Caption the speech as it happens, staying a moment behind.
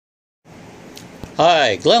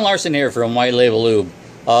Hi, Glenn Larson here from White Label Lube.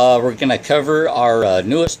 We're going to cover our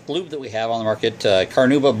newest lube that we have on the market,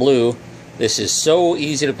 Carnauba Blue. This is so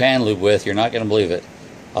easy to pan lube with, you're not going to believe it.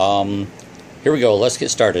 Here we go, let's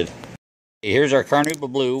get started. Here's our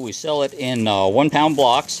Carnauba Blue. We sell it in 1 pound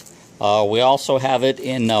blocks. We also have it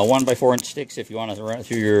in 1x4 inch sticks if you want to run it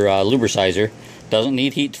through your lubricizer. Doesn't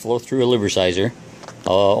need heat to flow through a lubricizer.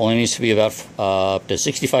 Only needs to be about up to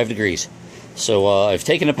 65 degrees. So I've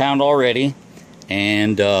taken a pound already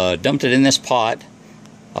and dumped it in this pot.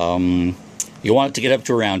 You want it to get up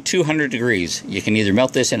to around 200 degrees. You can either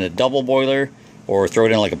melt this in a double boiler or throw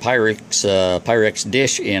it in like a Pyrex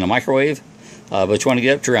dish in a microwave, but you want to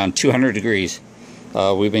get up to around 200 degrees.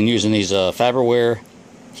 We've been using these Faberware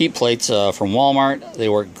heat plates from Walmart. They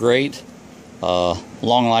work great.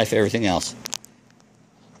 Long life, everything else.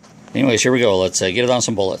 Anyways, here we go. Let's get it on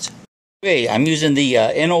some bullets. Okay, I'm using the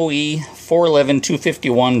NOE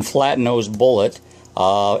 411-251 flat nose bullet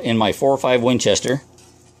in my 4.5 Winchester.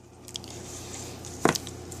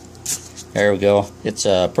 There we go. It's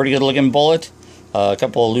a pretty good looking bullet. A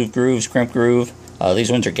couple of loop grooves, crimp groove.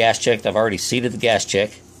 These ones are gas checked. I've already seated the gas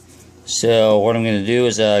check. So what I'm going to do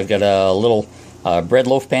is I've got a little bread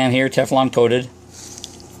loaf pan here, Teflon coated.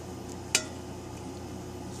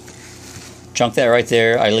 Chunk that right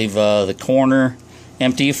there. I leave the corner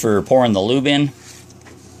empty for pouring the lube in.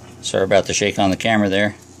 Sorry about the shake on the camera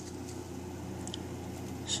there.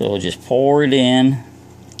 So we'll just pour it in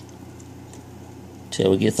till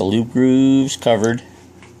we get the loop grooves covered.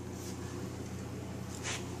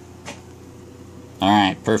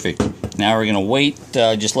 Alright, perfect. Now we're going to wait,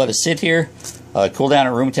 just let it sit here, cool down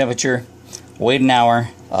at room temperature, wait an hour.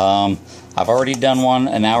 I've already done one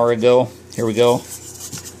an hour ago. Here we go.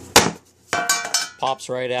 Pops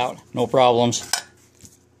right out, no problems.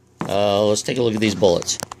 Let's take a look at these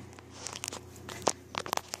bullets.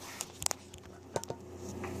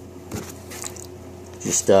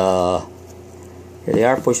 Just, here they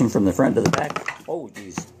are, pushing from the front to the back. Oh,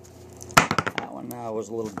 geez. That one was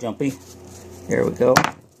a little jumpy. There we go.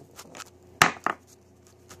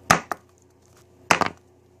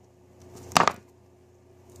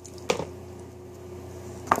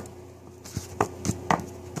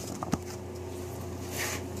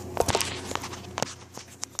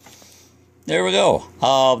 There we go.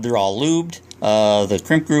 They're all lubed. The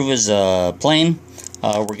crimp groove is plain.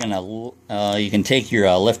 We're gonna. You can take your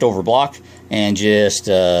leftover block and just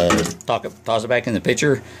toss it back in the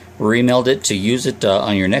pitcher. Remelt it to use it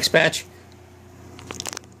on your next batch.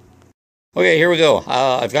 Okay, here we go.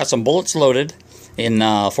 I've got some bullets loaded in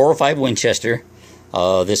 405 Winchester.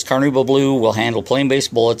 This Carnauba Blue will handle plain base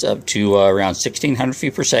bullets up to around 1600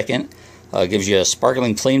 feet per second. Gives you a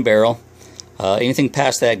sparkling clean barrel. Anything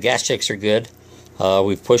past that, gas checks are good.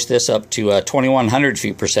 We've pushed this up to 2100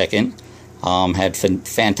 feet per second. Had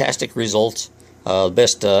fantastic results. The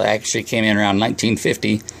best actually came in around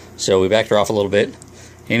 1950, so we backed her off a little bit.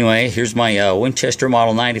 Anyway, here's my Winchester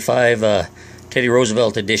Model 95 Teddy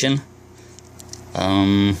Roosevelt edition.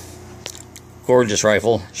 Gorgeous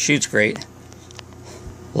rifle, shoots great.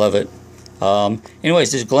 Love it.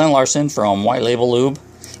 Anyways, this is Glenn Larson from White Label Lube.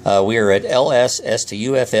 We are at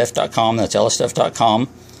lsstuff.com. That's lsstuff.com.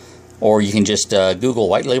 Or you can just Google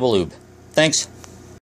White Label Lube. Thanks.